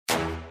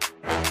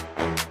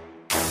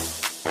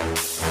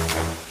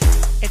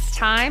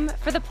time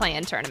for the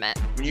play-in tournament.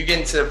 When you get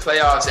into the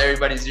playoffs,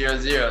 everybody's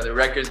 0-0. The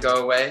records go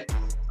away.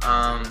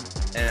 And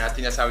I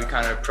think that's how we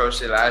kind of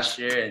approached it last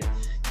year. And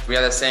if we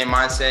have that same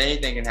mindset,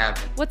 anything can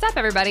happen. What's up,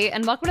 everybody,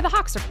 and welcome to the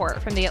Hawks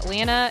Report from the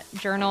Atlanta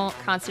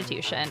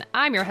Journal-Constitution.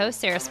 I'm your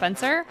host, Sarah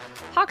Spencer,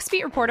 Hawks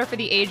beat reporter for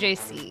the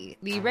AJC.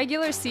 The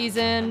regular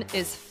season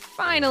is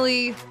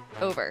finally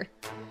over.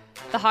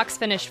 The Hawks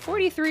finished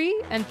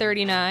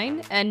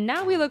 43-39, and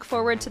now we look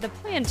forward to the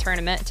play-in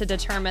tournament to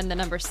determine the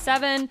number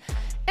 7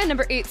 and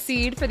number 8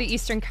 seed for the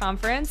Eastern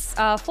Conference.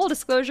 Full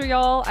disclosure,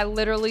 y'all, I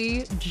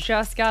literally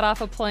just got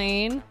off a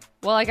plane.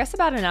 Well, I guess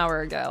about an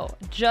hour ago.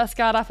 Just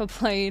got off a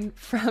plane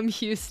from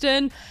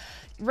Houston.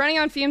 Running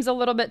on fumes a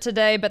little bit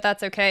today, but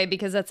that's okay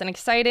because it's an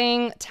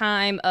exciting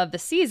time of the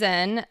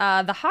season.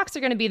 The Hawks are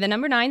going to be the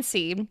number 9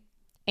 seed,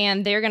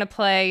 and they're going to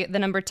play the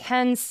number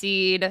 10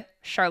 seed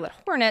Charlotte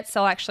Hornets.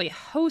 They'll actually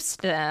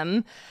host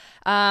them.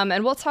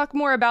 And we'll talk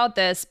more about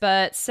this,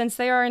 but since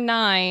they are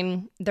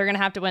 9, they're going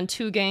to have to win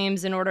 2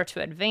 games in order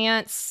to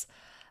advance.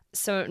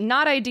 So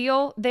not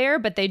ideal there,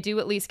 but they do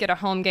at least get a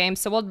home game.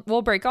 So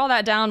we'll break all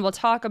that down. We'll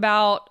talk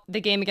about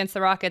the game against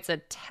the Rockets a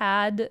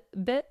tad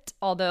bit,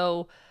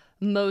 although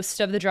most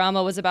of the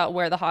drama was about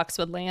where the Hawks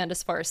would land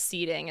as far as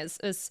seeding,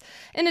 is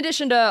in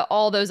addition to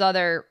all those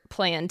other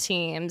play-in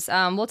teams.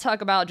 We'll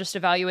talk about just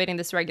evaluating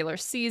this regular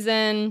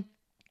season,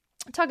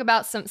 talk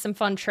about some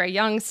fun Trae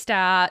Young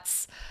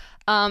stats,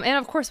 and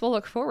of course, we'll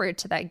look forward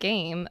to that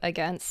game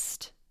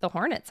against the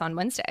Hornets on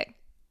Wednesday.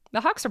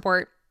 The Hawks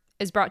Report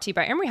is brought to you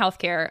by Emory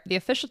Healthcare, the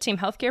official team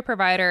healthcare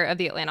provider of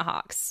the Atlanta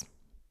Hawks.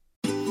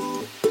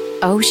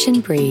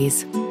 Ocean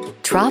breeze,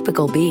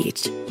 tropical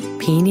beach,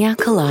 pina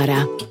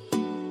colada.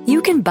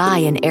 You can buy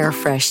an air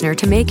freshener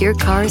to make your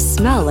car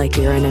smell like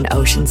you're in an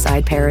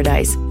oceanside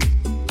paradise.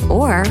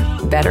 Or,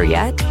 better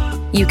yet,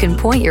 you can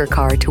point your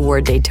car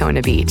toward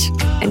Daytona Beach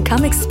and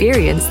come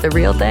experience the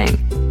real thing.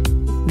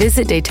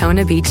 Visit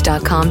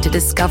DaytonaBeach.com to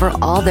discover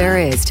all there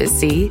is to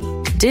see,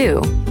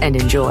 do, and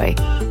enjoy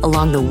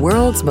along the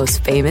world's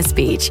most famous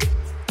beach,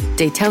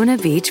 Daytona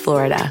Beach,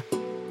 Florida.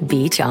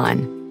 Beach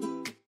on.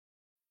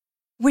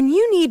 When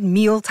you need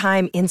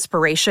mealtime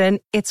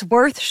inspiration, it's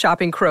worth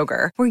shopping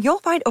Kroger, where you'll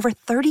find over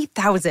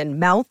 30,000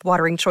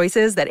 mouth-watering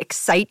choices that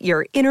excite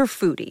your inner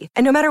foodie.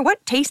 And no matter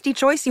what tasty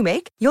choice you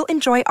make, you'll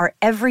enjoy our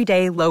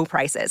everyday low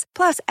prices,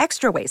 plus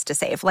extra ways to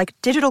save, like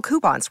digital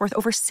coupons worth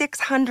over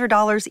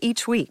 $600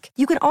 each week.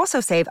 You can also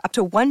save up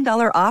to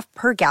 $1 off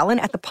per gallon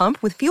at the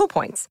pump with fuel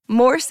points.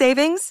 More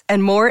savings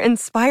and more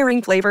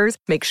inspiring flavors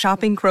make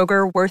shopping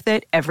Kroger worth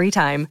it every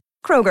time.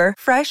 Kroger,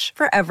 fresh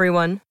for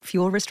everyone.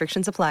 Fuel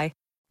restrictions apply.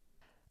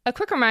 A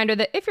quick reminder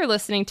that if you're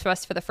listening to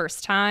us for the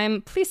first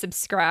time, please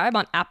subscribe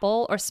on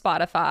Apple or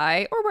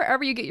Spotify or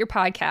wherever you get your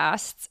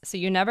podcasts so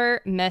you never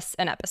miss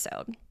an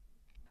episode.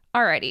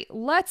 Alrighty,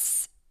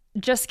 let's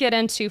just get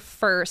into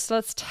first.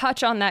 Let's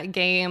touch on that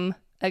game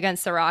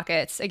against the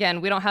Rockets. Again,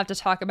 we don't have to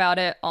talk about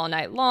it all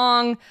night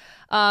long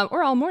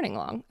or all morning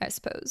long, I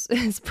suppose,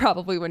 is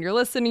probably when you're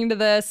listening to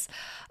this.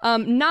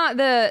 Not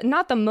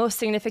the most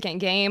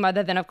significant game,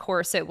 other than, of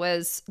course, it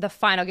was the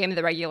final game of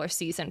the regular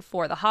season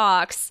for the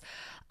Hawks.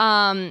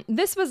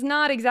 This was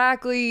not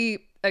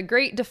exactly a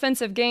great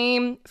defensive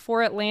game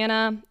for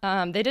Atlanta.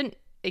 They didn't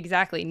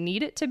exactly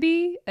need it to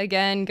be.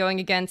 Again, going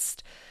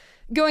against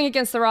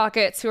the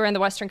Rockets, who are in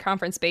the Western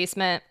Conference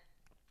basement.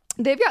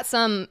 They've got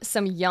some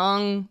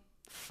young,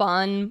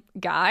 fun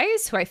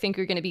guys who I think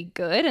are going to be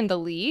good in the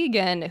league,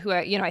 and who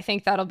I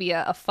think that'll be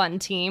a fun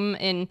team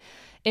in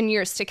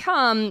years to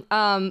come.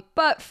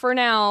 But for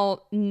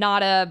now,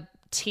 not a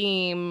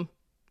team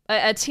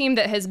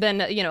that has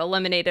been,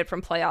 eliminated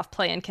from playoff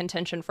play-in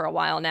contention for a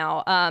while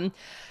now.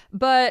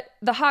 But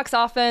the Hawks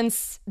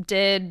offense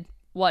did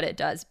what it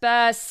does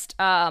best.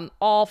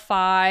 All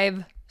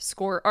five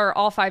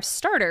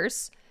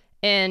starters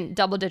in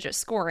double-digit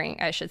scoring,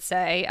 I should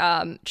say.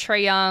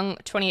 Trae Young,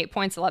 28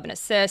 points, 11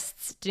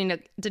 assists.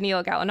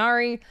 Danilo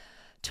Gallinari,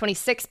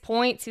 26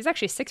 points. He's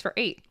actually 6 for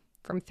 8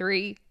 from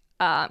 3.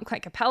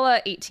 Clint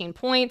Capella, 18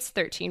 points,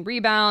 13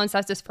 rebounds.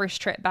 That's his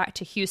first trip back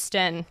to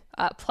Houston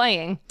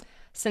playing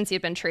since he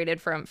had been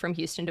traded from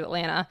Houston to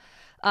Atlanta.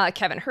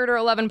 Kevin Huerter,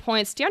 11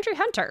 points. DeAndre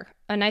Hunter,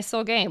 a nice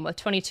little game with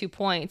 22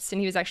 points, and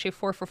he was actually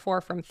 4 for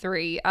 4 from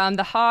 3.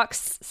 The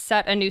Hawks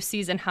set a new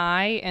season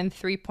high in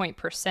three-point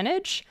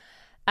percentage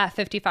at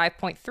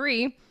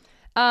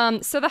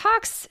 55.3. So the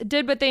Hawks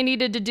did what they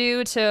needed to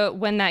do to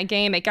win that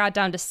game. It got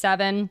down to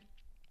 7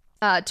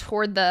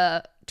 toward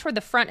the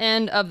front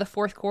end of the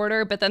fourth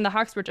quarter, but then the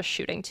Hawks were just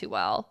shooting too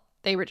well.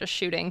 They were just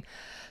shooting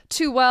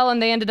too well,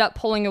 and they ended up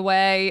pulling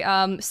away.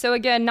 So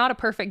again, not a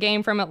perfect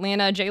game from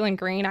Atlanta. Jalen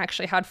Green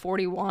actually had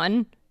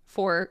 41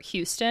 for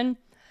Houston.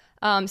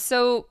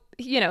 So,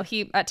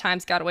 he at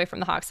times got away from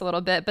the Hawks a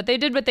little bit, but they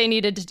did what they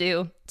needed to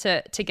do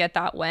to get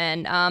that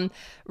win.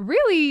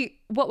 Really,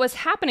 what was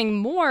happening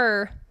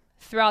more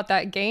throughout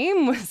that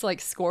game was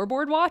like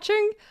scoreboard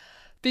watching,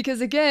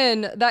 because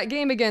again, that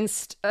game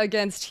against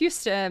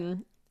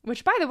Houston,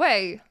 which by the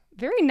way,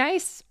 very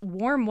nice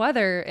warm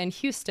weather in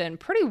Houston,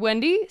 pretty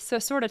windy, so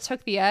sort of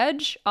took the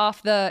edge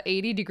off the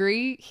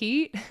 80-degree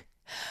heat.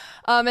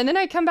 And then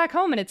I come back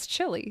home and it's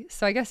chilly.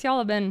 So I guess y'all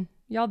have been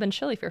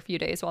chilly for a few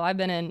days while I've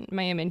been in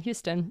Miami and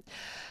Houston.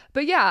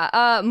 But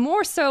yeah,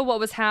 more so what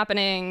was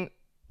happening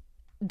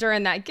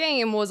during that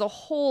game was a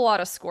whole lot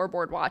of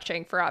scoreboard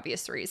watching for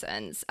obvious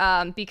reasons.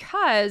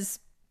 Because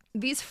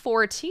these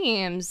 4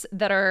 teams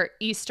that are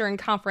Eastern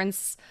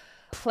Conference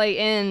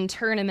play-in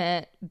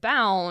tournament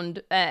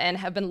bound and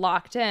have been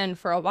locked in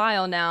for a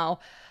while now,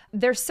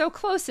 they're so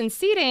close in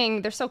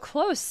seeding. They're so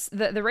close.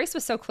 The race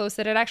was so close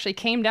that it actually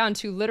came down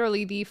to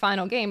literally the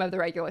final game of the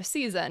regular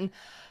season.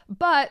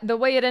 But the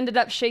way it ended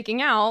up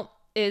shaking out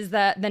is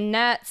that the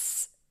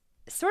Nets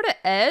sort of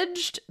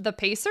edged the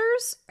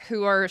Pacers,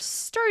 who are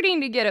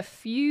starting to get a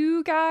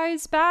few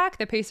guys back.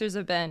 The Pacers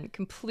have been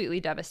completely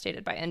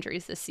devastated by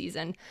injuries this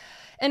season.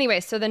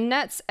 Anyway, so the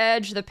Nets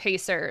edge the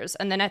Pacers,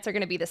 and the Nets are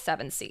going to be the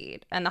 7th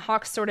seed. And the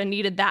Hawks sort of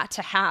needed that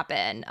to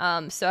happen.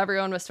 So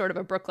everyone was sort of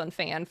a Brooklyn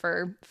fan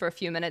for a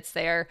few minutes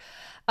there.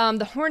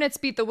 The Hornets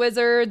beat the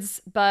Wizards,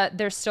 but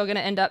they're still going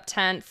to end up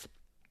 10th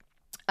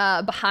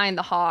behind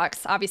the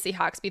Hawks. Obviously,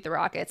 Hawks beat the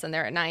Rockets, and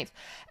they're at 9th.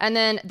 And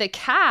then the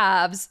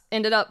Cavs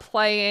ended up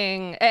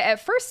playing. At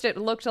first, it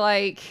looked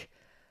like,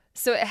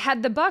 so it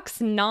had the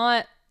Bucks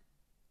not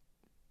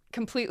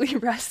completely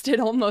rested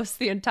almost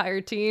the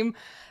entire team,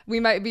 we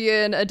might be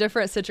in a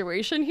different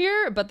situation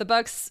here, but the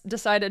Bucks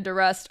decided to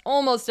rest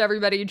almost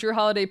everybody. Drew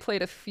Holiday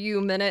played a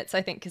few minutes,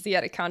 I think, because he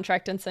had a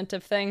contract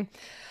incentive thing.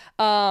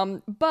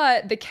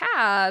 But the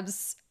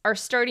Cavs are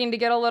starting to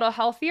get a little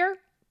healthier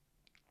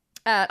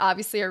at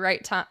obviously the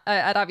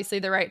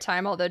right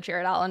time, although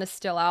Jared Allen is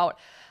still out.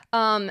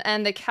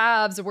 And the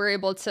Cavs were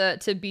able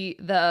to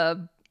beat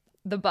the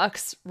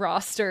Bucks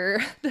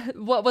roster,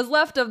 what was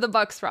left of the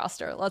Bucks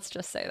roster, let's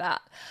just say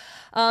that.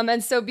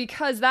 And so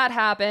because that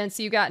happened,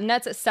 so you got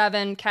Nets at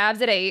 7,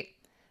 Cavs at 8.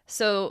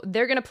 So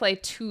they're going to play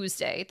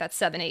Tuesday, that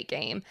 7-8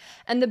 game.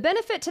 And the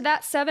benefit to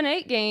that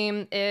 7-8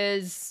 game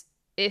is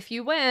if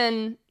you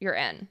win, you're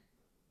in.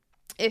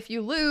 If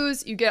you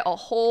lose, you get a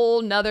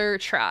whole nother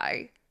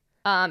try.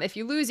 If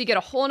you lose, you get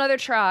a whole nother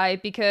try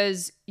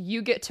because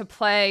you get to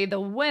play the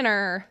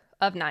winner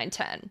of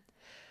 9-10.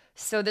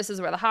 So this is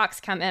where the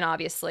Hawks come in,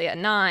 obviously, at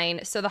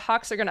 9. So the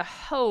Hawks are going to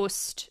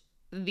host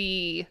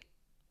the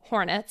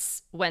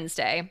Hornets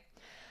Wednesday.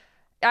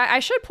 I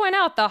should point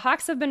out the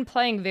Hawks have been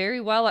playing very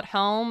well at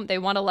home. They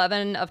won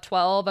 11 of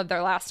 12 of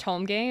their last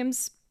home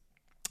games.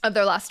 Of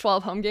their last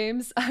 12 home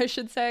games, I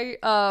should say.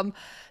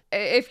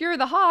 If you're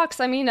the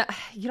Hawks, I mean,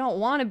 you don't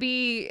want to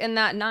be in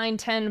that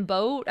 9-10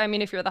 boat. I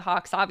mean, if you're the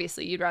Hawks,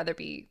 obviously, you'd rather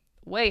be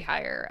way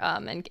higher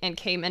and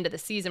came into the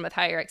season with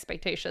higher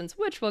expectations,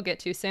 which we'll get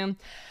to soon.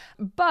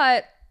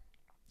 But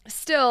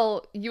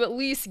still, you at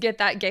least get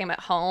that game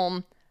at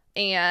home.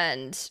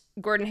 And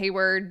Gordon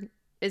Hayward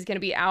is going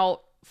to be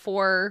out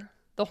for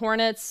the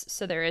Hornets,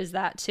 so there is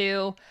that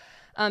too.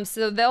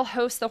 So they'll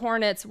host the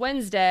Hornets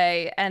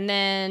Wednesday, and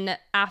then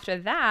after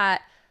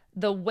that,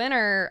 the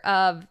winner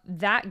of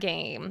that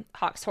game,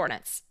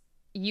 Hawks-Hornets,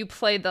 you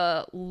play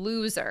the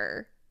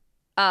loser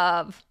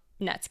of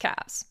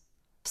Nets-Cavs.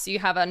 So you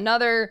have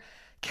another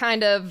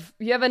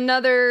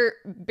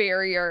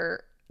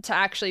barrier to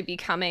actually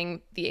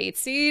becoming the 8th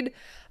seed.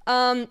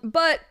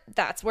 But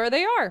that's where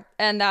they are,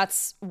 and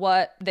that's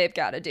what they've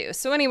got to do.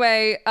 So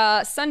anyway,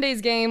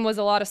 Sunday's game was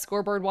a lot of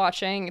scoreboard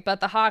watching, but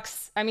the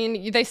Hawks, I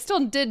mean, they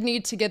still did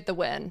need to get the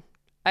win.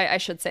 I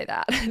should say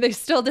that. They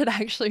still did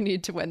actually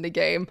need to win the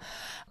game,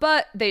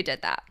 but they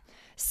did that.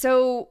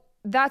 So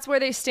that's where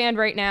they stand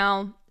right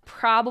now.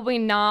 Probably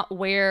not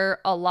where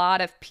a lot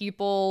of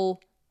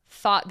people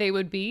thought they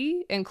would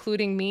be,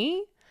 including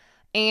me.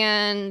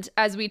 And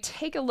as we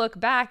take a look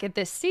back at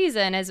this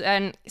season,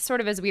 and sort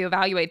of as we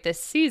evaluate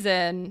this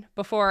season,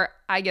 before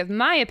I give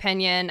my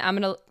opinion, I'm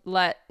going to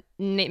let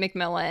Nate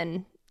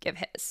McMillan give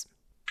his.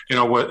 You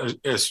know what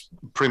is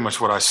pretty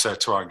much what I said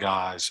to our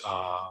guys.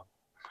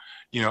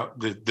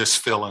 This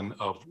feeling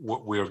of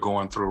what we're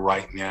going through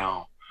right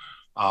now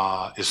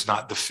is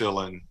not the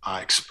feeling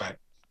I expect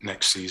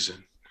next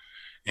season.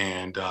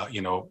 And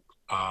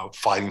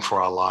fighting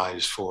for our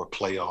lives for a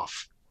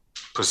playoff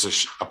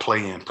position, a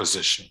play-in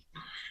position.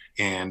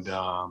 And,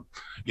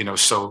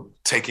 so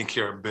taking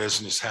care of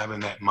business, having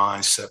that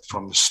mindset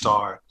from the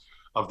start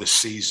of the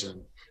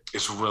season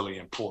is really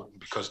important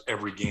because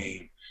every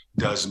game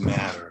does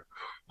matter,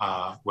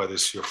 whether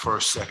it's your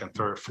first, second,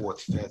 third,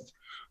 fourth, fifth,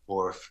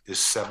 or if it's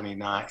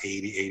 79,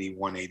 80,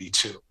 81,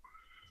 82.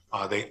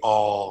 They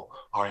all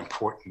are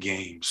important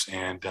games.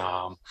 And,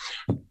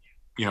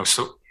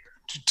 so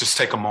just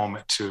take a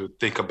moment to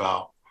think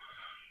about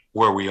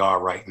where we are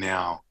right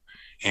now.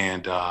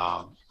 And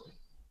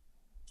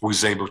we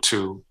was able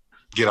to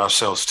get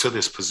ourselves to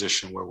this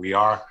position where we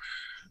are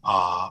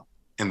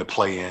in the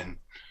play-in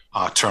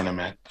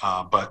tournament.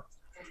 But,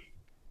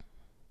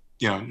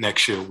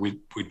 next year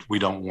we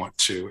don't want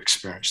to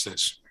experience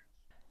this.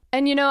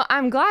 And,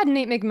 I'm glad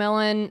Nate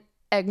McMillan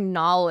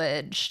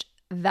acknowledged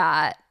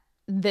that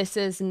this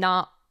is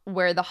not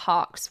where the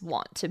Hawks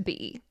want to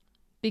be.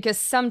 Because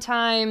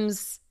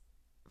sometimes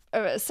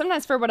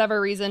for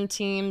whatever reason,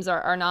 teams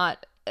are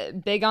not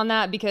big on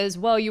that because,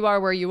 well, you are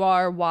where you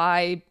are.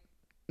 Why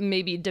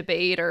maybe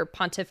debate or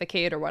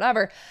pontificate or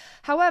whatever.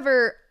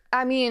 However,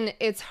 I mean,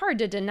 it's hard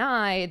to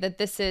deny that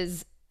this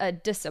is a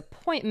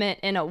disappointment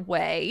in a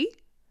way.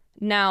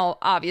 Now,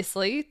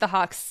 obviously, the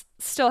Hawks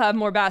still have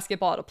more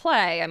basketball to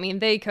play. I mean,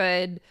 they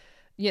could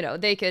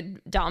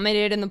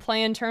dominate in the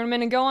play-in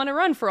tournament and go on a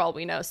run for all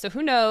we know. So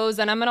who knows?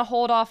 And I'm going to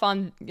hold off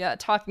on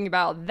talking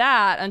about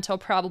that until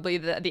probably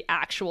the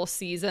actual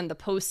season, the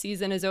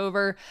postseason is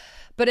over.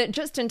 But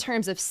just in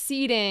terms of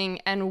seeding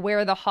and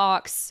where the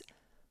Hawks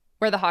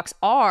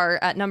are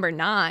at number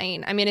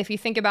 9, I mean, if you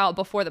think about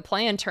before the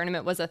play-in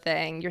tournament was a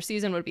thing, your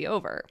season would be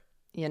over.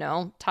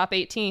 Top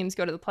 8 teams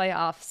go to the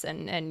playoffs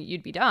and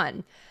you'd be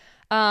done.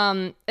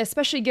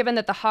 Especially given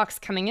that the Hawks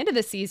coming into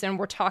the season,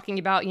 we're talking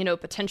about,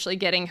 potentially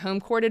getting home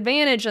court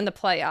advantage in the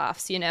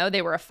playoffs.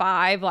 They were a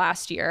 5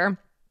 last year,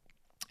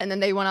 and then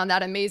they went on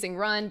that amazing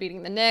run,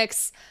 beating the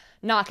Knicks,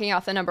 knocking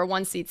out the number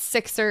 1 seed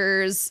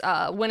Sixers,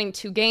 winning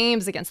 2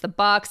 games against the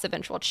Bucks,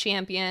 eventual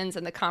champions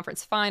in the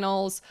conference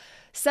finals,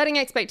 setting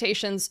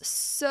expectations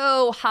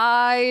so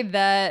high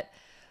that,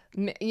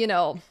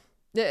 the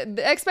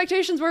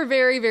expectations were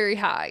very, very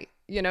high.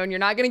 And you're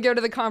not going to go to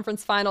the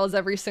conference finals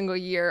every single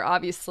year.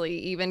 Obviously,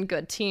 even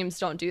good teams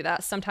don't do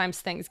that.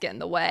 Sometimes things get in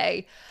the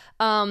way.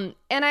 And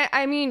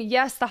I mean,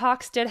 yes, the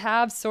Hawks did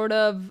have sort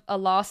of a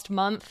lost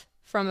month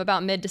from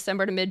about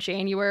mid-December to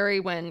mid-January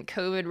when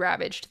COVID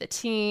ravaged the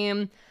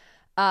team.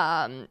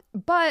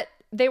 But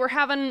they were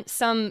having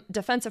some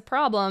defensive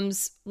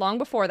problems long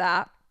before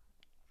that.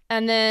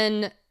 And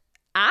then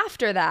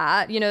after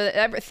that,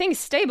 everything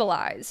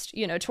stabilized,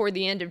 toward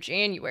the end of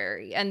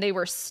January. And they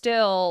were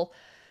still...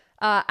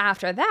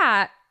 after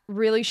that,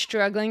 really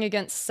struggling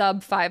against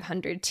sub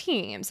 500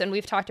 teams. And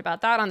we've talked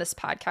about that on this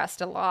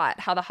podcast a lot,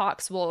 how the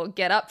Hawks will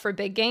get up for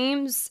big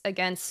games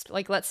against,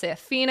 like, let's say a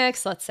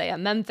Phoenix, let's say a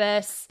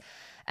Memphis,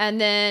 and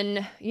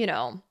then,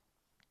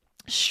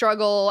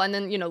 struggle and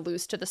then,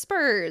 lose to the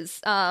Spurs.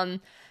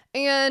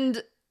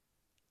 And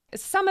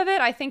some of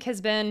it, I think, has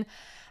been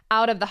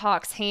out of the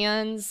Hawks'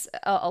 hands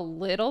a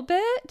little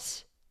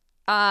bit.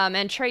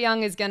 And Trae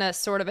Young is going to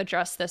sort of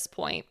address this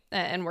point,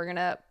 and we're going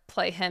to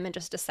play him in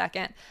just a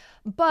second.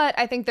 But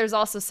I think there's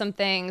also some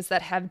things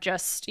that have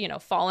just,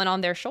 fallen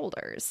on their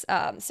shoulders.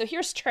 So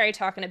here's Trae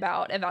talking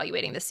about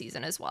evaluating the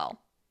season as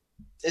well.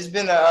 It's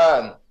been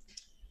I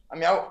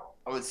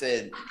would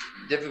say a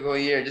difficult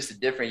year, just a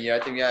different year. I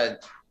think we had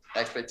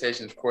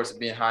expectations, of course, of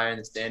being higher in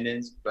the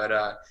standings. But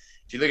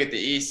if you look at the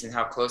East and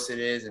how close it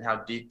is and how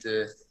deep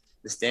the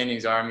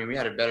standings are, I mean, we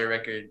had a better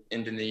record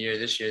ending the year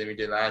this year than we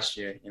did last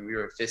year, and we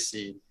were a 5th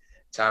seed,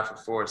 tied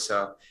for 4th.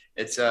 So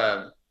it's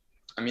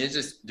it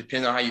just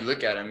depends on how you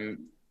look at it. I mean,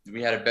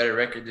 we had a better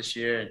record this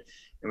year, and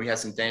we had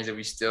some things that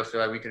we still feel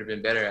like we could have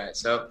been better at.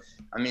 So,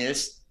 I mean,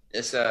 it's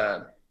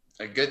a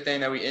good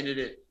thing that we ended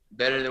it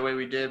better the way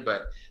we did,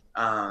 but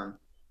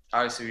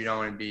obviously we don't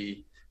want to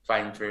be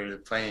fighting for the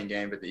play-in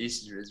game, but the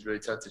East is really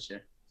tough this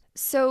year.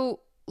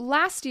 So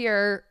last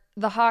year,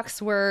 the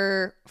Hawks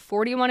were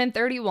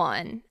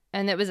 41-31,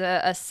 and it was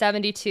a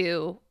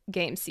 72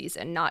 game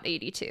season, not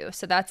 82.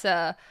 So that's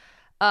a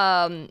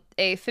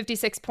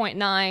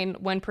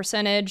 56.9 win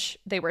percentage.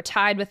 They were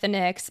tied with the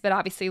Knicks, but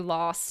obviously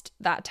lost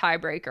that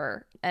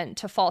tiebreaker and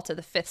to fall to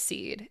the 5th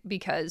seed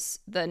because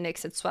the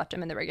Knicks had swept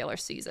them in the regular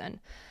season.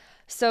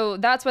 So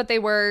that's what they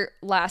were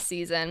last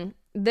season.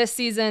 This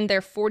season, they're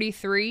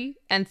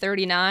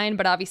 43-39,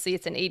 but obviously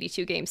it's an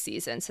 82 game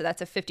season. So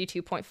that's a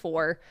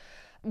 52.4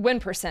 win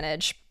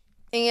percentage.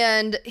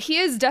 And he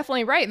is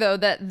definitely right, though,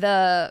 that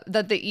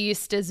the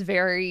East is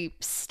very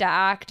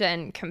stacked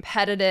and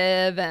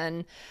competitive,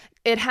 and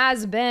it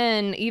has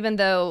been, even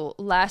though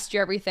last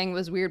year everything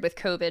was weird with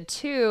COVID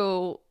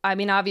too. I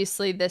mean,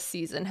 obviously this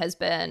season has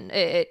been,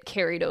 it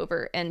carried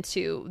over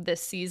into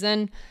this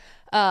season.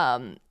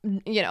 Again,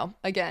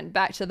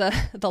 back to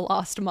the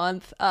lost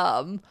month,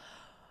 when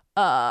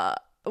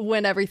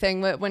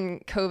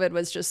COVID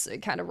was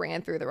just kind of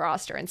ran through the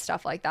roster and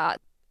stuff like that.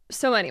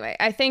 So anyway,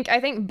 I think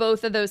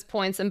both of those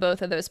points and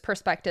both of those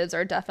perspectives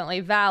are definitely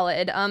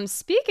valid.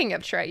 Speaking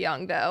of Trae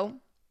Young, though,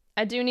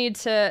 I do need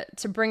to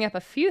bring up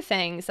a few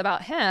things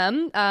about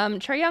him.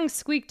 Trae Young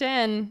squeaked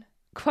in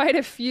quite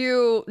a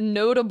few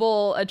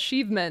notable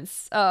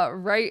achievements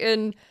right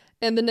in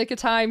the nick of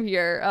time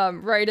here,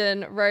 right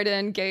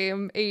in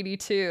game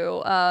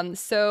 82.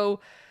 So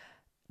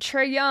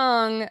Trae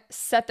Young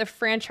set the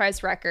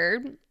franchise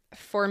record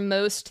for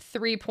most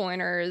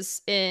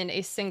three-pointers in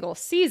a single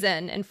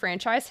season in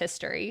franchise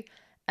history,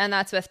 and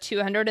that's with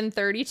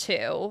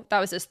 232. That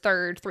was his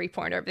 3rd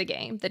three-pointer of the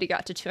game that he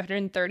got to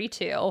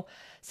 232.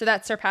 So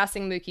that's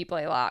surpassing Mookie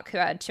Blaylock, who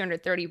had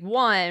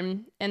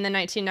 231 in the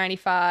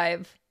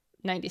 1995-96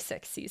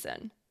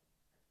 season.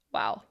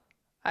 Wow,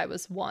 I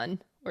was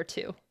 1 or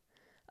 2.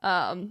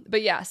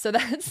 But yeah, so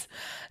that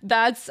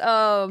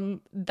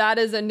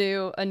is a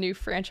new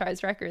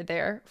franchise record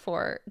there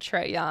for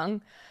Trae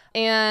Young.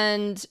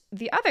 And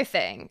the other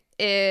thing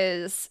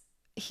is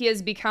he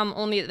has become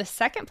only the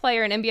 2nd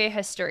player in NBA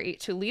history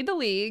to lead the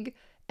league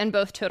in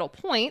both total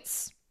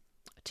points,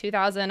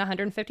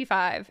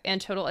 2,155,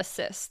 and total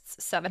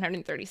assists,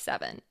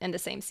 737 in the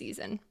same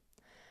season.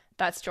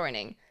 That's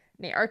joining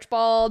Nate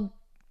Archibald,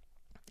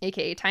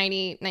 aka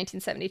Tiny,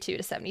 1972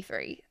 to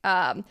 73.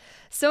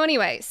 So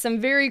anyway, some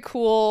very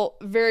cool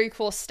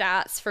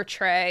stats for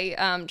Trey.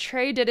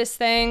 Trey did his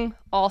thing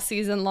all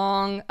season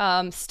long.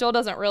 Still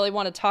doesn't really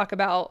want to talk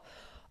about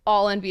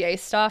all NBA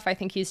stuff. I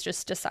think he's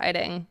just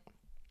deciding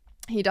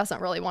he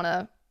doesn't really want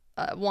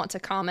to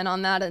comment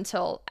on that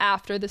until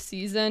after the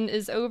season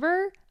is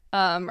over,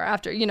 or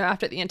after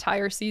the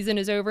entire season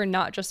is over,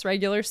 not just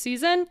regular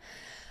season.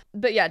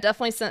 But yeah,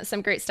 definitely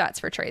some great stats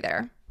for Trey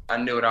there. I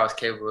knew what I was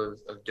capable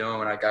of doing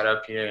when I got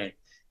up here. And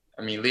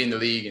I mean, leading the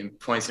league in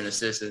points and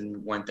assists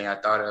isn't one thing I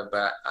thought of,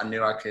 but I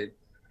knew I could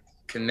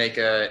make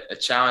a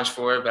challenge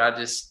for it.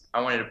 But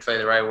I wanted to play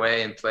the right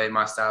way and play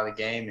my style of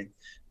game. And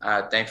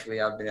thankfully,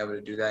 I've been able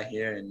to do that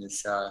here. And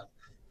it's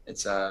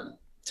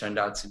turned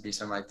out to be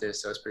something like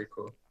this. So it's pretty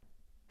cool.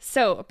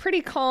 So a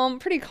pretty calm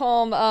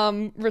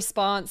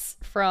response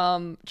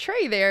from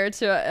Trey there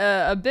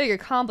to a big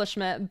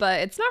accomplishment,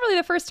 but it's not really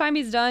the first time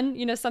he's done,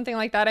 something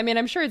like that. I mean,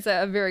 I'm sure it's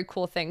a very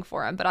cool thing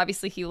for him, but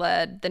obviously he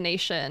led the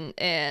nation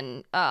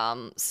in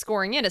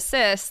scoring and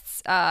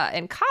assists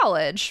in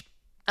college.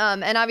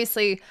 And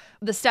obviously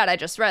the stat I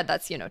just read,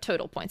 that's,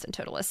 total points and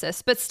total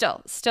assists, but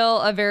still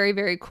a very,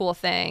 very cool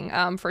thing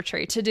for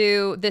Trey to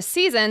do this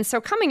season.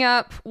 So coming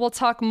up, we'll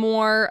talk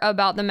more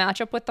about the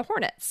matchup with the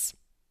Hornets.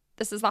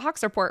 This is the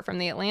Hawks Report from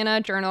the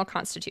Atlanta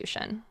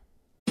Journal-Constitution.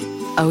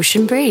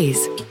 Ocean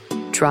breeze,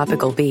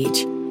 tropical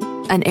beach.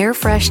 An air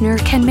freshener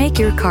can make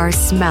your car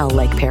smell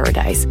like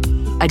paradise.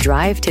 A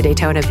drive to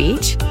Daytona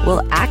Beach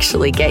will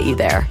actually get you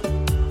there.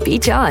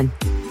 Beach on.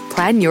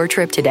 Plan your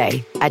trip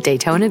today at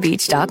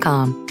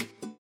DaytonaBeach.com.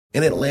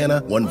 In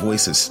Atlanta, one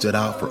voice has stood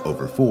out for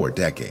over 4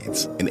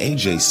 decades. An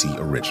AJC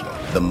original,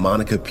 The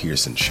Monica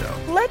Pearson Show.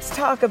 Let's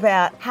talk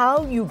about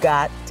how you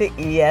got to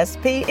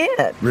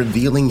ESPN.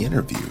 Revealing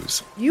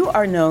interviews. You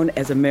are known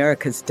as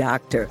America's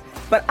doctor,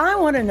 but I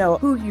want to know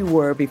who you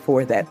were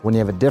before that. When you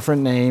have a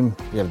different name,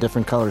 you have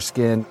different color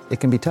skin, it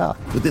can be tough.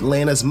 With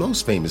Atlanta's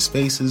most famous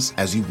faces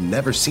as you've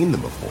never seen them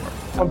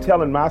before. I'm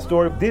telling my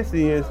story. This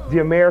is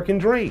the American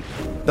dream.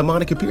 The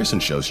Monica Pearson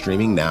Show,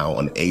 streaming now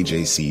on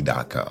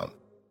AJC.com.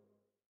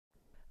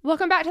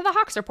 Welcome back to the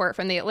Hawks Report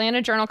from the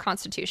Atlanta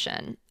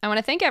Journal-Constitution. I want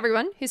to thank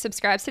everyone who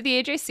subscribes to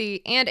the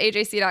AJC and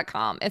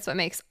AJC.com. It's what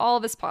makes all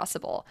of this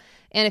possible.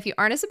 And if you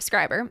aren't a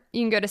subscriber,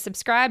 you can go to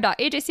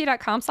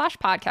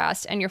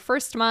subscribe.ajc.com/podcast, and your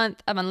first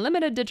month of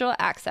unlimited digital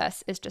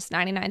access is just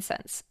 99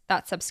 cents.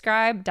 That's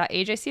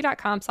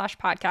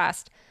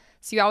subscribe.ajc.com/podcast,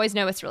 so you always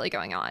know what's really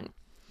going on.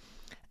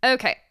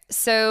 Okay,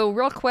 so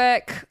real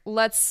quick,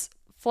 let's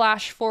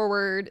flash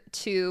forward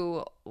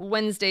to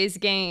Wednesday's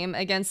game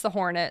against the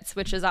Hornets,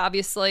 which is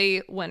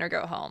obviously win or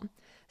go home.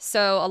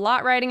 So a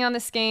lot riding on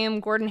this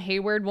game. Gordon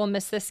Hayward will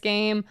miss this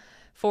game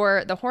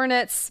for the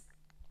Hornets,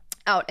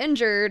 out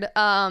injured.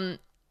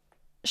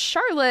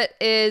 Charlotte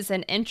is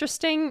an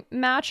interesting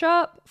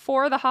matchup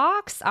for the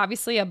Hawks.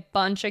 Obviously a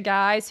bunch of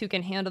guys who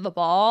can handle the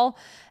ball.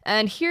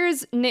 And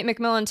here's Nate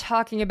McMillan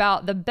talking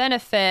about the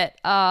benefit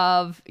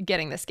of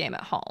getting this game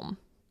at home.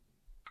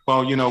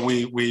 Well,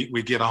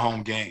 we get a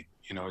home game.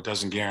 It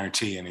doesn't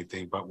guarantee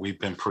anything, but we've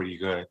been pretty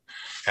good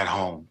at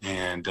home.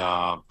 And,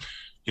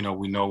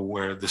 we know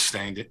where the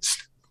stand is,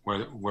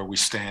 where we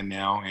stand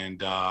now, and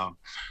the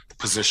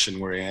position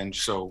we're in.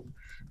 So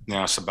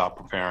now it's about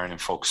preparing and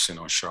focusing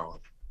on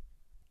Charlotte.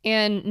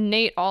 And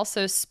Nate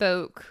also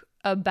spoke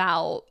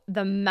about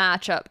the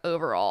matchup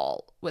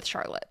overall with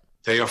Charlotte.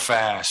 They are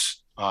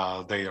fast.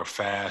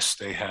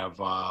 They have,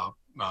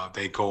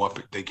 they go up,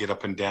 they get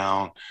up and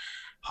down.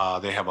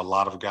 They have a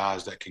lot of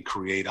guys that can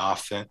create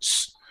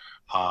offense.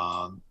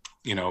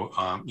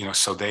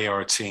 So they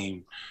are a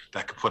team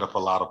that could put up a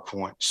lot of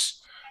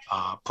points,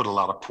 put a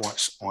lot of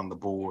points on the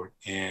board,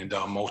 and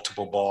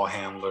multiple ball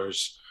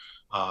handlers.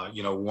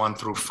 1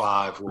 through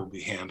 5 will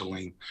be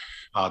handling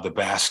the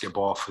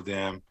basketball for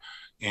them,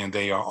 and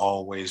they are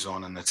always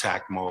on an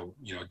attack mode.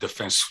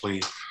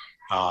 Defensively,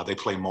 they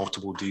play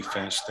multiple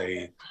defense.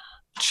 They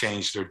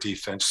change their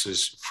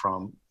defenses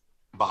from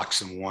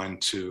boxing 1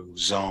 to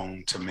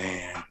zone to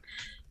man,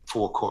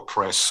 full court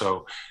press.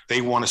 So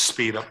they want to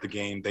speed up the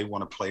game. They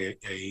want to play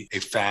a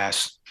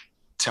fast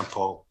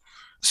tempo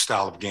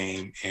style of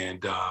game.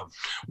 And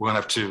we're going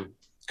to have to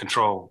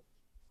control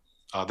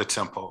the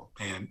tempo,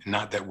 and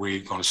not that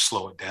we're going to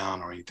slow it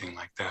down or anything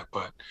like that,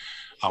 but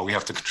we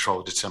have to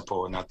control the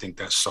tempo. And I think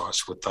that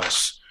starts with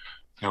us,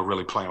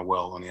 really playing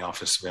well on the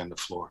offensive end of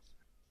the floor.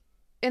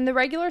 In the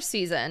regular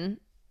season,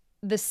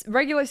 this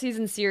regular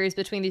season series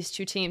between these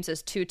two teams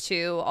is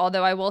 2-2,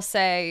 although I will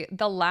say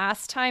the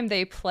last time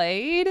they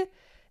played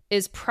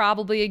is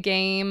probably a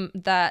game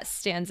that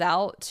stands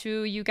out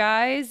to you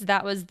guys.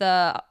 That was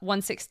the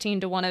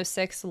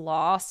 116-106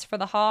 loss for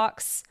the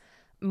Hawks,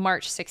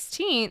 March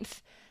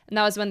 16th. And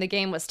that was when the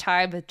game was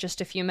tied with just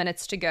a few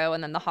minutes to go,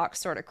 and then the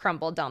Hawks sort of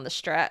crumbled down the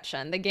stretch,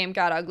 and the game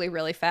got ugly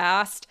really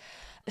fast.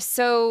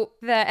 So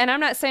and I'm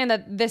not saying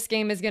that this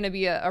game is going to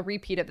be a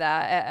repeat of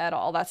that at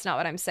all. That's not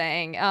what I'm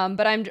saying.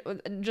 But I'm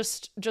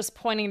just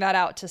pointing that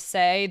out to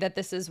say that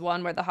this is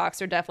one where the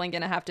Hawks are definitely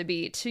going to have to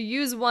beat. To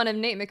use one of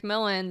Nate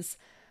McMillan's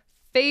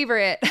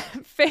favorite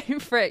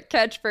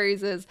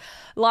catchphrases,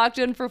 locked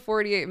in for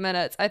 48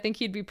 minutes. I think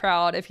he'd be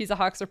proud. If he's a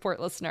Hawks Report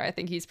listener, I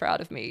think he's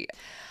proud of me.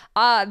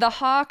 The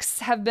Hawks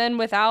have been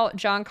without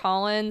John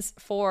Collins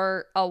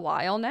for a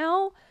while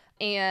now.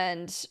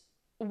 And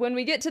when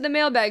we get to the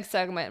mailbag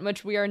segment,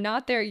 which we are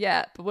not there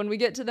yet, but when we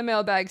get to the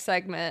mailbag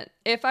segment,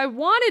 if I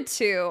wanted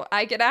to,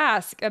 I could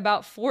ask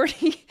about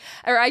 40,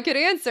 or I could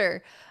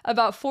answer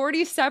about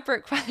 40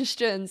 separate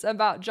questions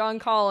about John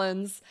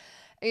Collins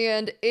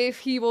and if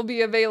he will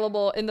be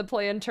available in the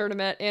play-in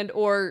tournament and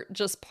or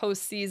just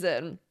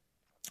postseason.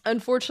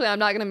 Unfortunately, I'm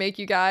not going to make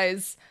you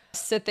guys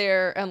sit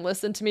there and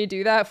listen to me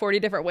do that 40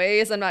 different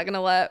ways. I'm not going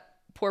to let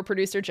poor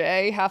producer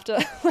Jay have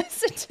to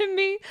listen to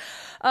me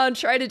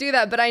try to do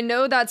that. But I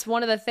know that's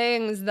one of the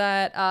things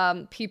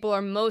that people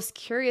are most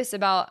curious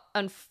about.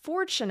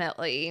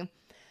 Unfortunately,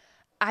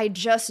 I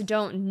just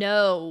don't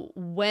know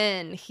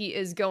when he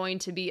is going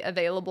to be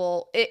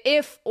available,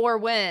 if or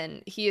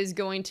when he is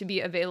going to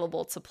be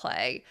available to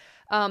play.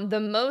 The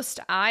most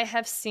I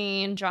have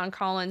seen John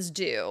Collins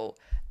do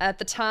at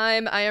the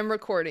time I am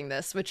recording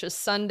this, which is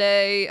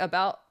Sunday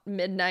about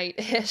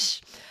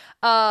midnight-ish,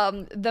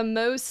 the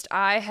most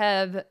I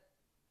have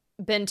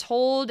been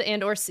told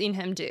and or seen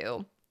him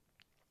do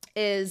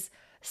is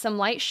some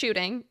light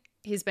shooting.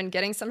 He's been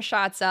getting some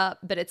shots up,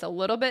 but it's a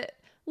little bit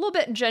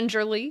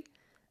gingerly.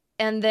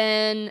 And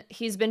then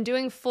he's been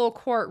doing full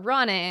court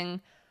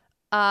running,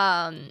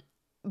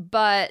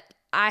 but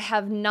I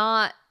have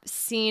not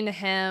seen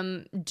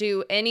him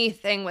do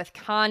anything with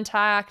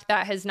contact.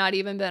 That has not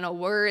even been a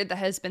word that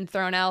has been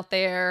thrown out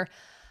there.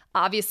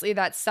 Obviously,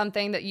 that's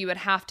something that you would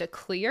have to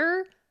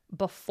clear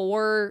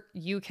before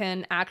you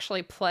can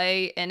actually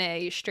play in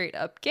a straight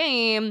up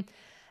game.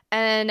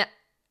 And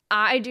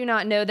I do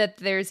not know that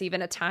there's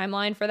even a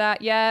timeline for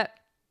that yet.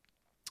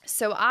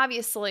 So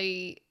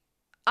obviously,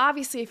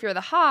 if you're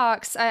the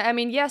Hawks, I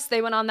mean, yes,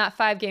 they went on that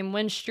 5-game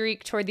win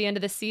streak toward the end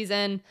of the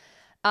season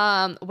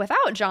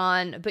without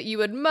John, but you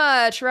would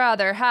much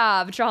rather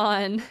have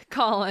John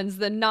Collins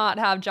than not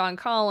have John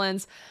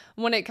Collins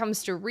when it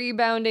comes to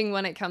rebounding,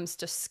 when it comes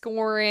to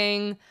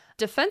scoring,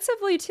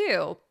 defensively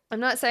too. I'm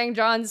not saying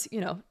John's,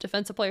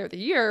 defensive player of the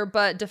year,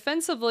 but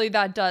defensively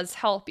that does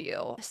help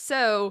you.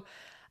 So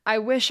I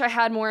wish I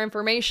had more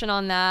information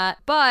on that,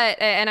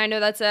 and I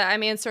know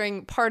I'm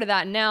answering part of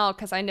that now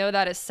because I know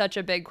that is such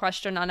a big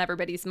question on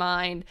everybody's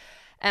mind,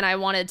 and I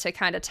wanted to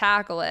kind of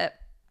tackle it.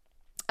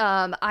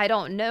 I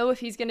don't know if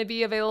he's going to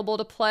be available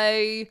to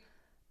play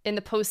in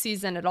the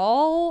postseason at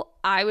all.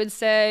 I would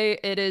say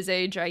it is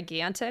a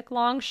gigantic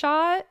long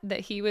shot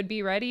that he would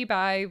be ready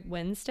by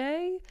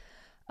Wednesday.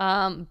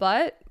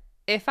 But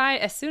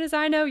as soon as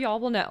I know, y'all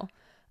will know.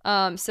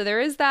 So there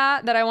is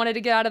that I wanted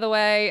to get out of the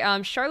way.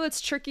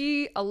 Charlotte's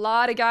tricky. A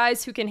lot of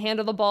guys who can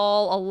handle the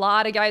ball, a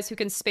lot of guys who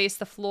can space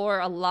the floor,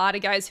 a lot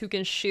of guys who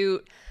can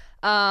shoot.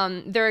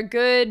 They're a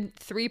good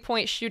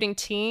 3-point shooting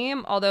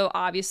team, although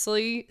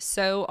obviously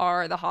so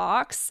are the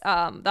Hawks.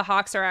 The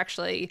Hawks are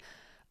actually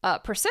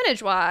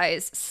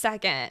percentage-wise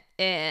second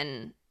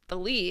in the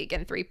league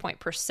in 3-point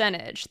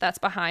percentage. That's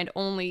behind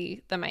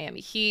only the Miami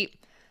Heat.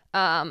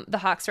 The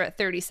Hawks are at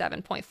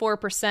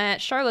 37.4%.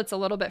 Charlotte's a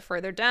little bit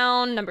further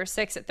down, number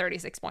 6 at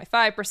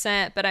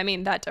 36.5%. But I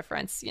mean, that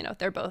difference,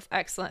 they're both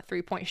excellent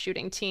 3-point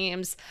shooting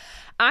teams.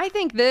 I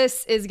think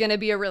this is going to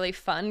be a really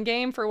fun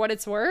game for what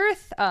it's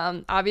worth.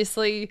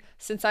 Obviously,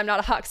 since I'm not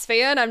a Hawks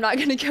fan, I'm not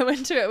going to go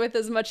into it with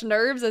as much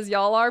nerves as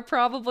y'all are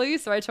probably.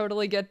 So I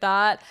totally get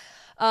that.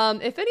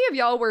 If any of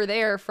y'all were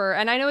there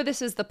and I know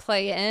this is the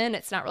play-in,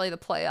 it's not really the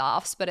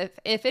playoffs, but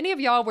if any of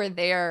y'all were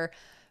there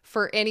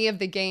for any of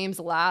the games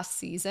last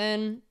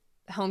season,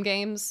 home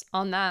games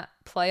on that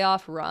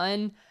playoff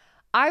run,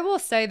 I will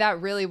say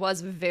that really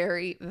was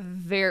very,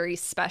 very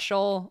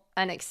special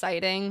and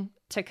exciting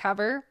to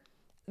cover.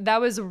 That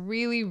was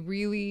really,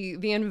 really,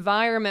 the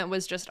environment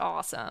was just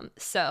awesome.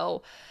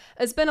 So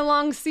it's been a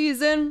long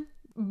season,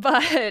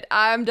 but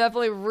I'm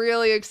definitely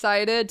really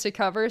excited to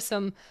cover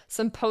some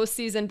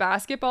postseason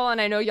basketball. And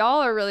I know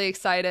y'all are really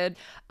excited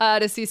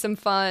to see some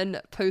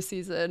fun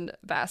postseason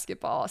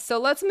basketball. So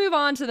let's move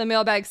on to the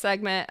mailbag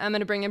segment. I'm going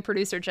to bring in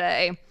producer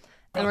Jay,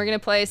 and we're going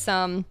to play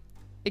some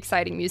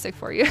exciting music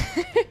for you.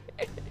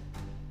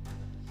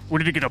 We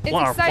need to get It's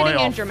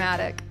exciting and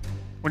dramatic.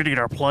 We need to get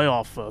our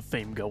playoff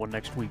theme going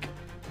next week,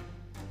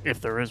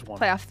 if there is one.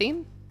 Playoff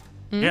theme?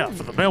 Yeah,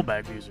 for the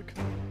mailbag music.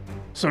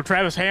 So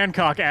Travis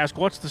Hancock asked,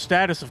 what's the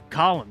status of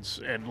Collins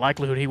and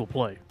likelihood he will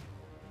play?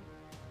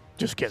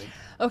 Just kidding.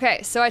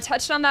 Okay, so I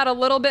touched on that a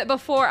little bit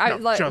before.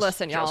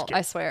 Listen, y'all,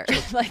 I swear.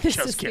 This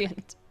is the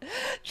end.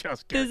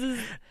 Just kidding.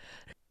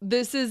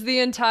 This is the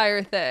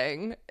entire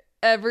thing.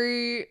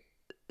 Every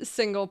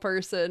single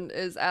person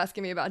is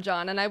asking me about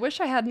John, and I wish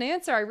I had an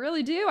answer. I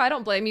really do. I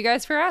don't blame you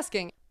guys for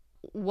asking.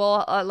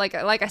 Well, like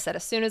I said,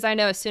 as soon as I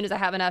know, as soon as I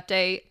have an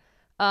update,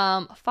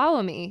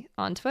 follow me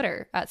on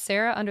Twitter at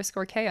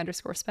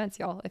Sarah_K_Spence,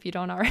 y'all, if you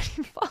don't already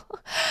follow.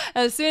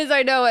 As soon as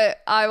I know it,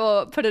 I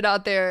will put it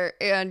out there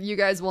and you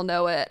guys will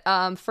know it.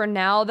 For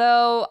now,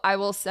 though, I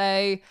will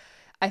say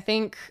I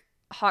think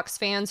Hawks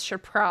fans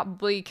should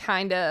probably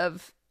kind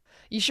of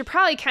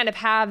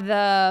have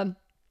the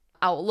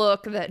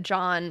outlook that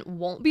John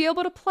won't be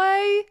able to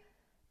play.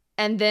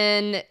 And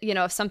then,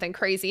 if something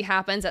crazy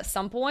happens at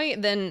some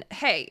point, then,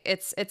 hey,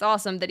 it's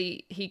awesome that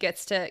he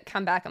gets to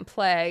come back and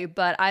play.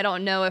 But I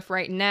don't know if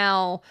right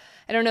now,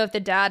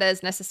 the data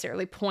is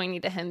necessarily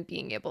pointing to him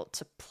being able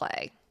to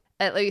play.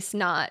 At least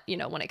not,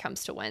 when it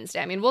comes to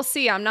Wednesday. I mean, we'll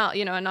see. I'm not,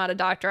 I'm not a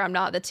doctor. I'm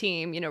not the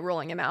team,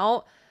 ruling him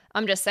out.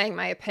 I'm just saying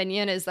my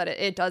opinion is that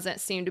it doesn't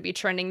seem to be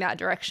trending that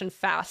direction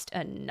fast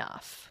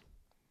enough.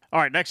 All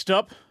right, next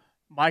up,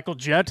 Michael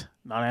Jett,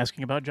 not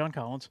asking about John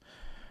Collins.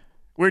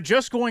 We're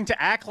just going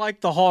to act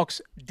like the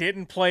Hawks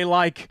didn't play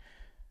like,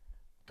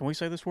 can we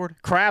say this word?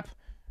 Crap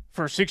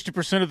for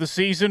 60% of the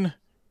season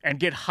and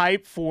get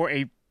hype for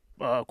a,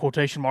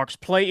 quotation marks,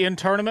 play-in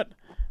tournament.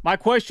 My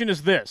question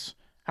is this.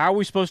 How are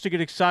we supposed to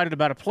get excited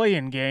about a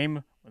play-in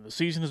game when the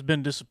season has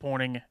been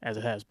disappointing as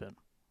it has been?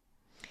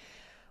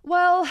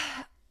 Well,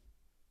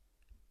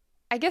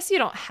 I guess you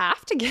don't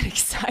have to get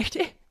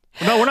excited.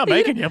 No, we're not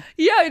making you.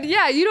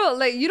 Yeah. You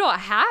don't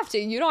have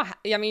to.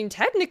 I mean,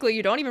 technically,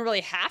 you don't even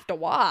really have to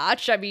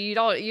watch. I mean, you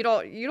don't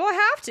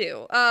have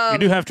to. You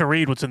do have to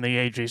read what's in the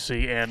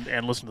AJC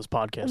and listen to this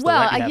podcast.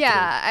 Well,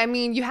 I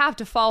mean, you have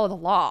to follow the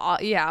law.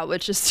 Yeah,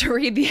 which is to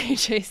read the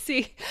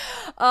AJC.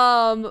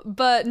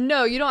 But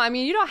no, you don't. I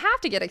mean, you don't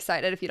have to get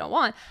excited if you don't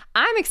want.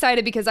 I'm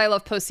excited because I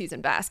love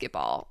postseason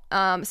basketball.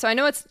 So I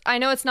know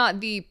it's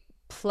not the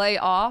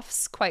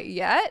playoffs quite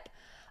yet.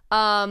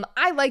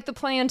 I like the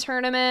play-in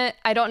tournament.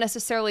 I don't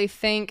necessarily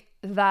think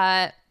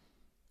that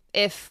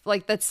if,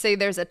 let's say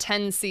there's a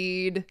 10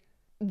 seed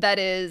that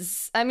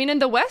is, I mean, in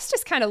the West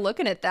is kind of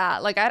looking at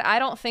that. I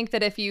don't think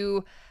that if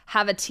you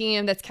have a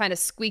team that's kind of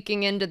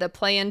squeaking into the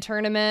play-in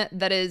tournament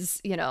that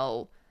is,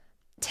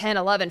 10,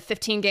 11,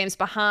 15 games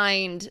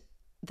behind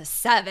the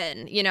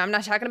 7, I'm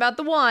not talking about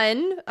the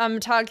 1. I'm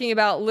talking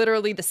about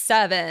literally the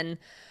 7.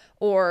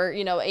 Or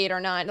 8 or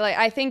 9.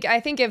 I think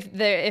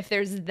if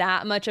there's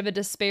that much of a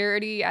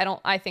disparity,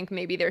 I think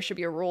maybe there should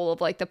be a rule of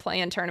the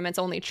play-in tournament's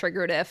only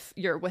triggered if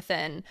you're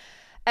within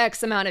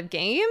X amount of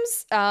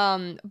games.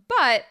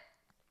 But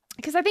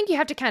because I think you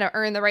have to kind of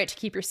earn the right to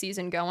keep your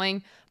season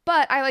going.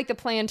 But I like the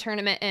play-in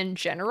tournament in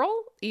general,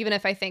 even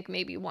if I think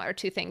maybe 1 or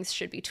 2 things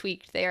should be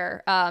tweaked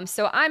there.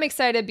 So I'm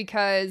excited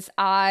because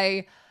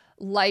I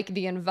like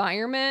the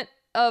environment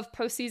of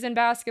postseason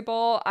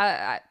basketball.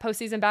 I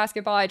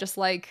just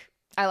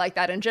I like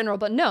that in general,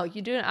 but no,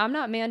 I'm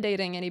not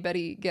mandating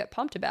anybody get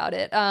pumped about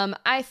it.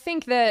 I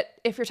think that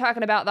if you're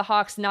talking about the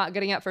Hawks not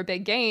getting up for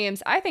big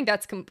games, I think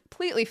that's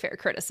completely fair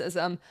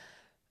criticism.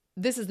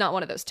 This is not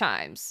one of those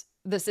times.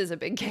 This is a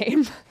big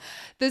game.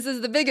 This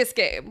is the biggest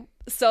game.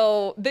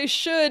 So they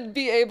should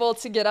be able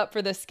to get up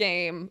for this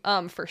game,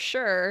 for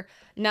sure.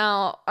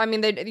 Now, I mean,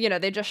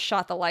 they just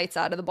shot the lights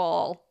out of the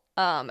ball,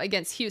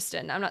 against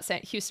Houston. I'm not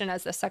saying Houston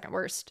has the second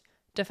worst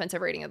defensive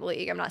rating of the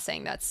league. I'm not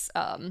saying that's,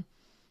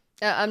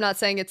 I'm not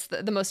saying it's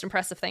the most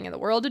impressive thing in the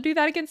world to do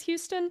that against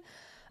Houston,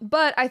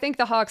 but I think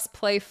the Hawks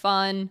play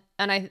fun,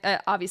 and I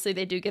obviously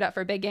they do get up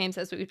for big games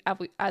as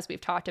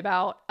we've talked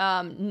about.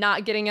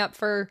 Not getting up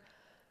for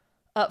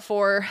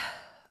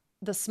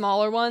the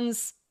smaller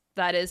ones,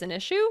 that is an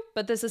issue,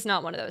 but this is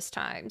not one of those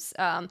times.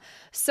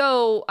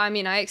 So I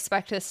mean, I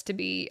expect this to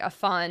be a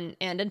fun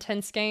and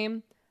intense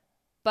game,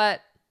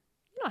 but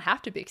you don't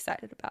have to be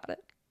excited about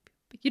it.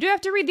 You do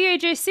have to read the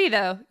AJC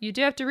though. You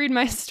do have to read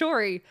my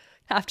story.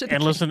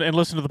 Listen to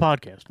the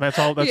podcast. That's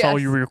all. That's all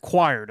you're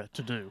required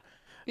to do.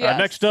 Yes.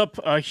 Next up,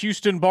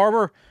 Houston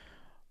Barber.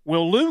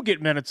 Will Lou get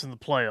minutes in the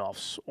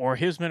playoffs, or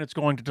his minutes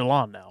going to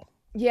DeLon now?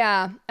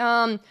 Yeah.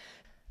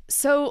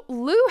 So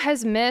Lou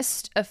has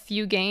missed a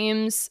few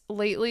games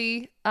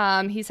lately.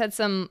 He's had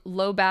some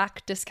low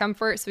back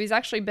discomfort, so he's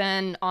actually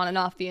been on and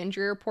off the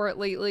injury report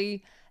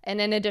lately. And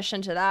in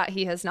addition to that,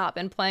 he has not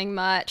been playing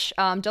much.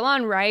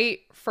 DeLon Wright,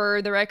 for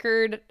the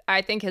record,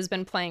 I think has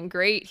been playing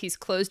great. He's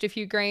closed a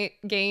few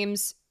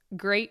games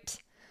great.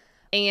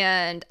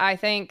 And I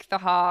think the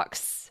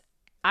Hawks,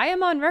 I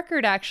am on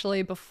record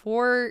actually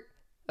before,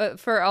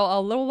 for a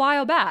little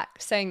while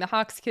back, saying the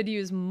Hawks could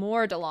use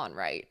more DeLon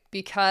Wright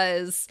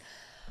because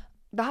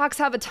the Hawks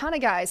have a ton of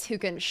guys who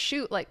can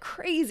shoot like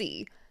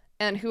crazy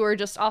and who are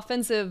just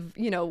offensive,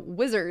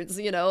 wizards,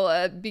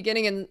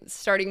 beginning and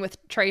starting with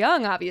Trae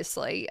Young,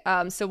 obviously.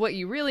 So what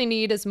you really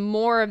need is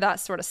more of that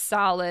sort of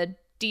solid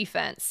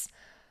defense.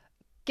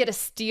 Get a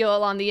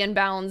steal on the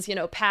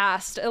inbounds,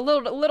 pass,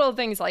 little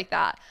things like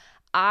that.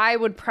 I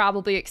would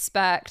probably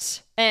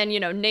expect, and,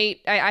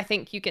 Nate, I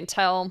think you can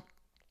tell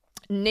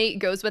Nate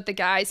goes with the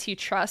guys he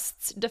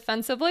trusts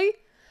defensively.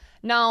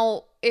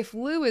 Now, if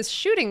Lou is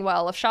shooting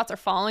well, if shots are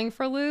falling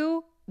for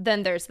Lou,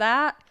 then there's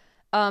that.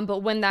 But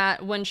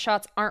when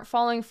shots aren't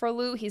falling for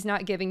Lou, he's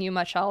not giving you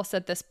much else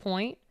at this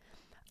point.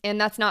 And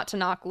that's not to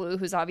knock Lou,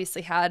 who's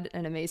obviously had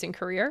an amazing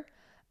career.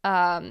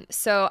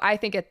 So I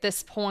think at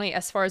this point,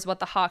 as far as what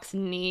the Hawks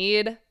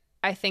need,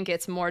 I think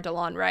it's more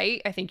DeLon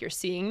Wright. I think you're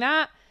seeing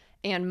that.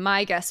 And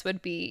my guess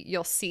would be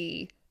you'll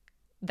see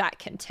that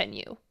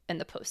continue in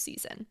the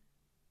postseason.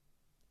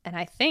 And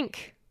I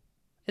think,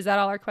 is that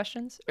all our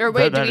questions? Or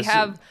wait, do we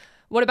have,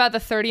 what about the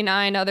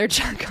 39 other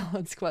John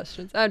Collins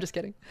questions? I'm just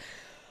kidding.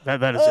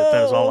 That is it.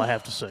 That is all I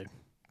have to say.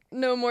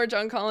 No more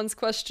John Collins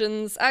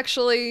questions.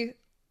 Actually,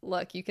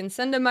 look, you can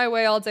send them my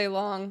way all day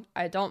long.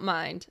 I don't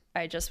mind.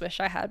 I just wish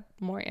I had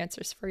more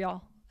answers for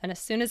y'all. And as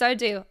soon as I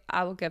do,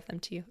 I will give them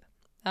to you.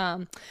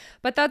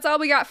 But that's all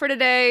we got for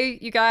today,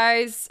 you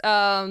guys.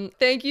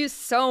 Thank you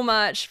so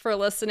much for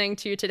listening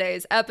to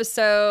today's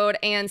episode,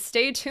 and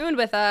stay tuned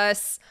with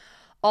us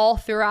all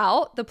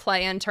throughout the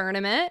play-in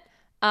tournament.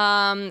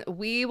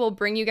 We will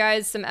bring you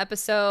guys some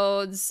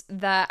episodes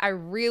that I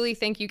really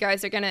think you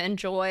guys are going to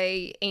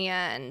enjoy.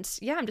 And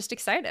yeah, I'm just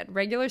excited.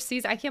 Regular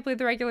season. I can't believe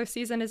the regular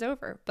season is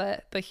over,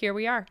 but here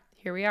we are.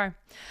 Here we are.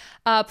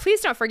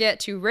 Please don't forget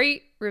to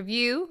rate,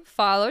 review,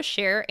 follow,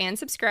 share, and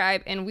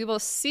subscribe. And we will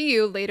see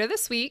you later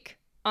this week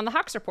on the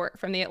Hawks Report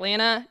from the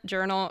Atlanta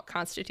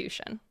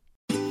Journal-Constitution.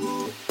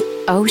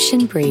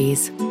 Ocean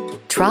breeze,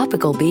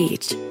 tropical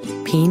beach,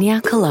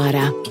 pina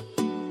colada.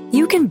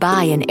 You can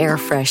buy an air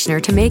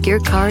freshener to make your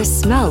car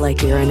smell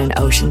like you're in an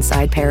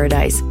oceanside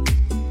paradise.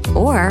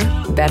 Or,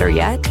 better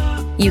yet,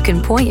 you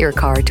can point your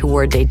car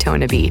toward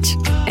Daytona Beach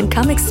and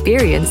come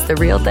experience the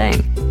real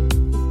thing.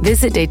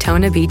 Visit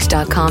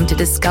DaytonaBeach.com to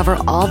discover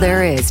all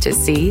there is to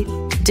see,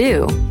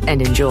 do,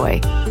 and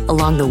enjoy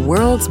along the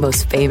world's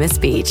most famous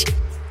beach.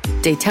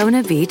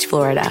 Daytona Beach,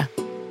 Florida.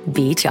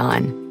 Beach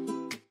on.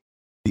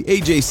 The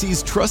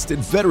AJC's trusted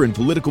veteran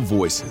political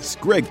voices,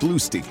 Greg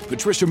Bluestein,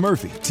 Patricia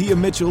Murphy, Tia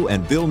Mitchell,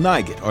 and Bill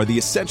Nygut, are the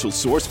essential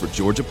source for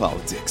Georgia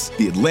politics.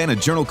 The Atlanta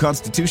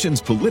Journal-Constitution's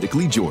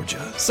Politically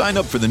Georgia. Sign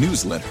up for the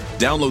newsletter,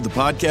 download the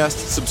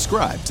podcast,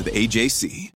 subscribe to the AJC.